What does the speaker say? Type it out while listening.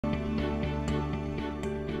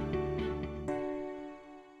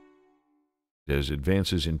As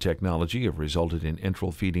advances in technology have resulted in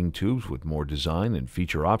enteral feeding tubes with more design and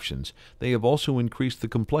feature options, they have also increased the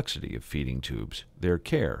complexity of feeding tubes, their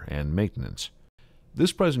care and maintenance.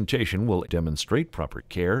 This presentation will demonstrate proper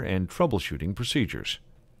care and troubleshooting procedures.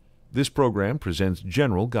 This program presents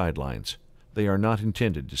general guidelines. They are not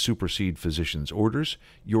intended to supersede physicians' orders,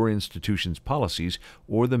 your institution's policies,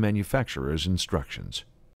 or the manufacturer's instructions.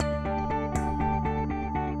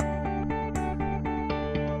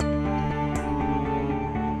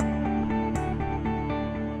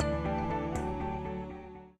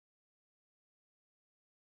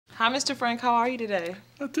 Hi, Mr. Frank. How are you today?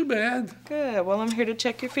 Not too bad. Good. Well, I'm here to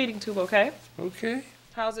check your feeding tube, okay? Okay.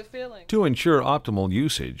 How's it feeling? To ensure optimal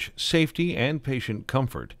usage, safety, and patient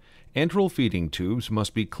comfort, enteral feeding tubes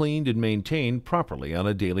must be cleaned and maintained properly on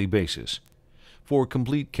a daily basis. For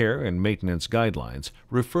complete care and maintenance guidelines,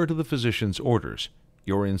 refer to the physician's orders,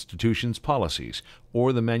 your institution's policies,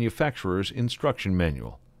 or the manufacturer's instruction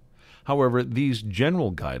manual. However, these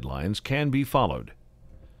general guidelines can be followed.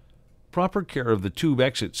 Proper care of the tube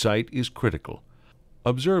exit site is critical.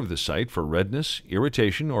 Observe the site for redness,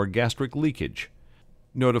 irritation, or gastric leakage.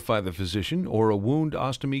 Notify the physician or a wound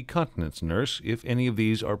ostomy continence nurse if any of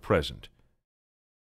these are present.